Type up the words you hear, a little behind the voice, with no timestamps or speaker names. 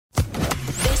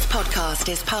podcast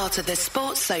is part of the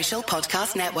Sports Social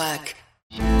Podcast Network.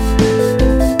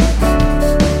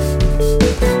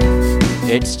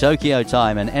 It's Tokyo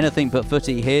time, and Anything But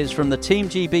Footy hears from the Team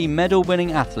GB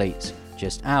medal-winning athletes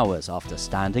just hours after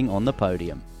standing on the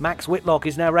podium. Max Whitlock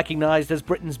is now recognised as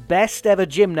Britain's best ever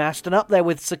gymnast, and up there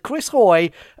with Sir Chris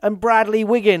Hoy and Bradley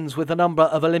Wiggins with the number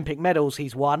of Olympic medals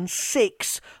he's won,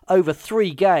 6 over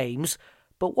 3 games.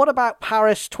 But what about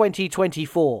Paris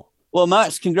 2024? Well,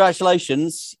 Max,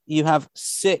 congratulations. You have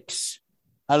 6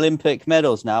 Olympic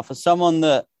medals now. For someone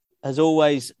that has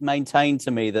always maintained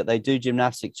to me that they do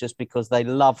gymnastics just because they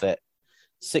love it,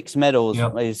 6 medals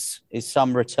is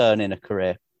some return in a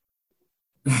career.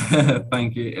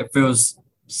 Thank you. It feels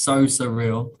so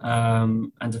surreal.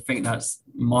 And to think that's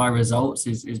my results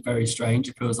is very strange.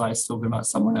 It feels like it's talking about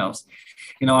someone else.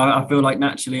 You know, I feel like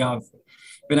naturally I've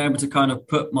been able to kind of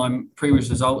put my previous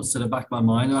results to the back of my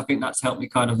mind, and I think that's helped me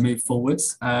kind of move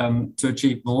forwards to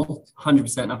achieve more.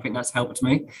 100%, I think that's helped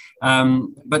me.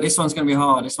 But this one's going to be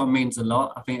hard. This one means a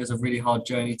lot. I think it was a really hard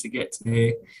journey to get to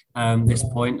here, this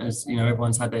point, as you know,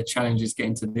 everyone's had their challenges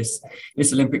getting to this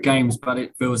Olympic Games, but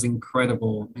it feels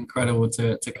incredible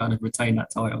to kind of retain that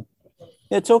title.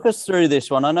 Yeah, talk us through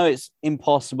this one. I know it's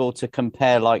impossible to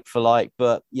compare like for like,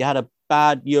 but you had a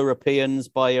bad Europeans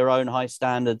by your own high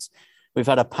standards. We've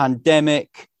had a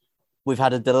pandemic. We've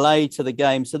had a delay to the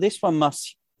game. So this one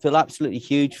must feel absolutely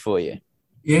huge for you.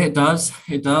 Yeah, it does.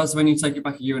 It does. When you take it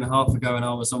back a year and a half ago and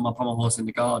I was on my pommel horse in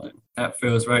the garden, that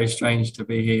feels very strange to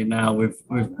be here now with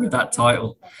that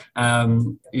title.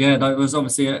 There was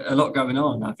obviously a lot going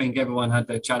on. I think everyone had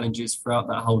their challenges throughout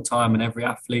that whole time, and every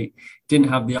athlete didn't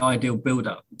have the ideal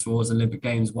build-up towards Olympic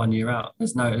Games 1 year out.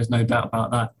 There's no doubt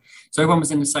about that. So everyone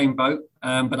was in the same boat,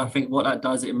 but I think what that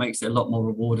does, it makes it a lot more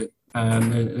rewarding.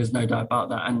 There's no doubt about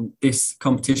that. And this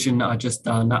competition that I just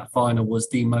done, that final, was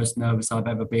the most nervous I've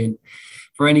ever been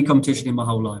for any competition in my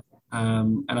whole life.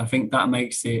 And I think that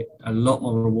makes it a lot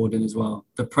more rewarding as well.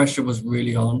 The pressure was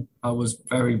really on. I was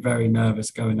very, very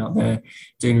nervous going up there,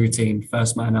 doing routine,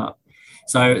 first man up.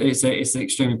 So it's an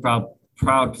extremely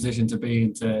proud position to be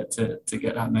in to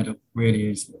get that medal, really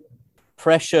is.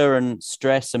 Pressure and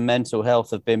stress and mental health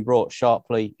have been brought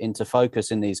sharply into focus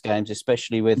in these games,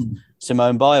 especially with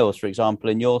Simone Biles, for example,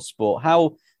 in your sport.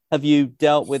 How have you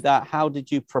dealt with that? How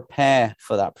did you prepare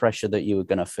for that pressure that you were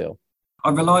going to feel?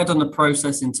 I relied on the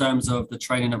process in terms of the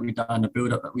training that we've done, the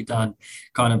build-up that we've done,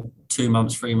 kind of 2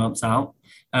 months, 3 months out.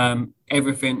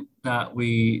 Everything that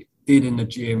we did in the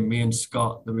gym, me and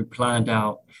Scott, that we planned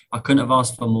out, I couldn't have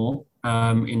asked for more.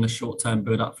 In the short-term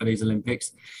build-up for these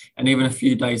Olympics. And even a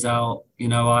few days out,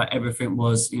 everything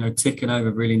was, ticking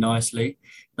over really nicely.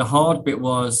 The hard bit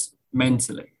was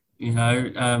mentally, and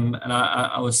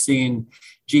I was seeing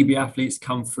GB athletes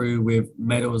come through with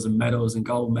medals and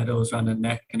gold medals around their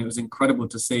neck, and it was incredible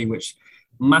to see, which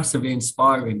massively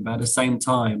inspiring. But at the same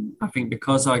time, I think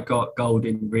because I got gold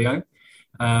in Rio,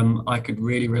 I could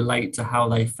really relate to how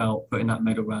they felt putting that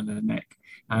medal around their neck.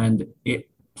 And it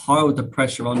piled the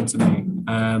pressure onto me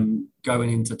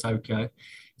going into Tokyo.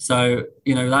 So,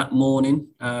 that morning,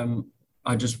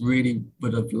 I just really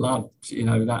would have loved,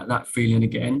 that feeling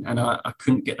again. And I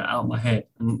couldn't get that out of my head.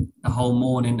 And the whole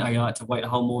morning, I had to wait the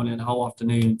whole morning, the whole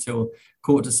afternoon until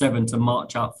 6:45 to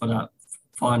march up for that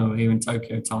final here in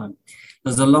Tokyo time.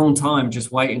 There's a long time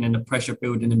just waiting and the pressure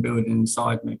building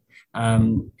inside me.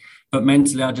 But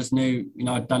mentally, I just knew,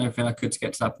 I'd done everything I could to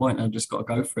get to that point, and I just got to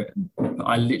go for it. But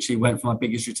I literally went for my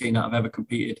biggest routine that I've ever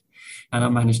competed, and I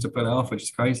managed to pull it off, which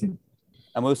is crazy.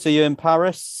 And we'll see you in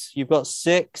Paris. You've got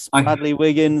 6. Bradley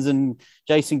Wiggins and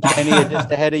Jason Kenny are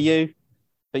just ahead of you,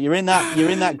 but you're in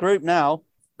that group now.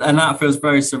 And that feels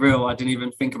very surreal. I didn't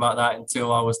even think about that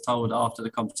until I was told after the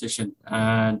competition,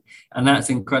 and that's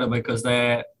incredible because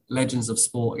they're legends of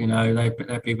sport.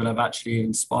 They're people that have actually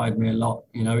inspired me a lot.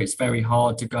 It's very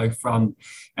hard to go from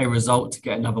a result to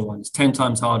get another one. It's 10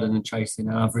 times harder than chasing,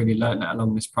 and I've really learned that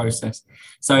along this process.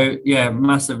 So yeah,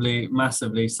 massively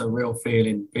surreal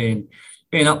feeling being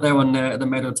up there on the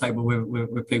medal table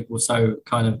with people so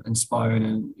kind of inspiring,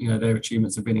 and their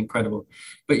achievements have been incredible.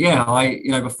 But yeah,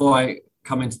 before I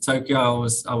come into Tokyo,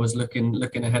 I was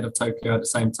looking ahead of Tokyo at the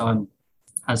same time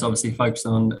as obviously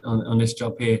focusing on this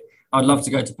job here. I'd love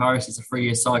to go to Paris. It's a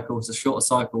 3-year cycle. It's a shorter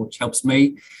cycle, which helps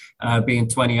me. Being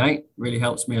 28 really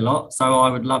helps me a lot. So I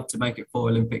would love to make it for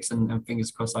Olympics, and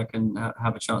fingers crossed I can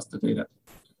have a chance to do that.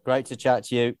 Great to chat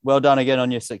to you. Well done again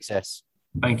on your success.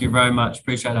 Thank you very much.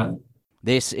 Appreciate that.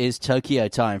 This is Tokyo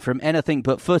Time from Anything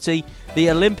But Footy, the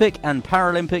Olympic and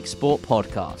Paralympic Sport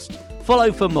Podcast.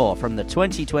 Follow for more from the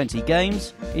 2020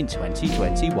 Games in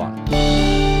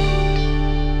 2021.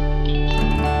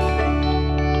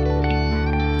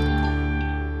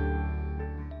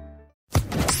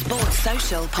 Sports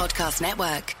Social Podcast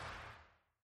Network.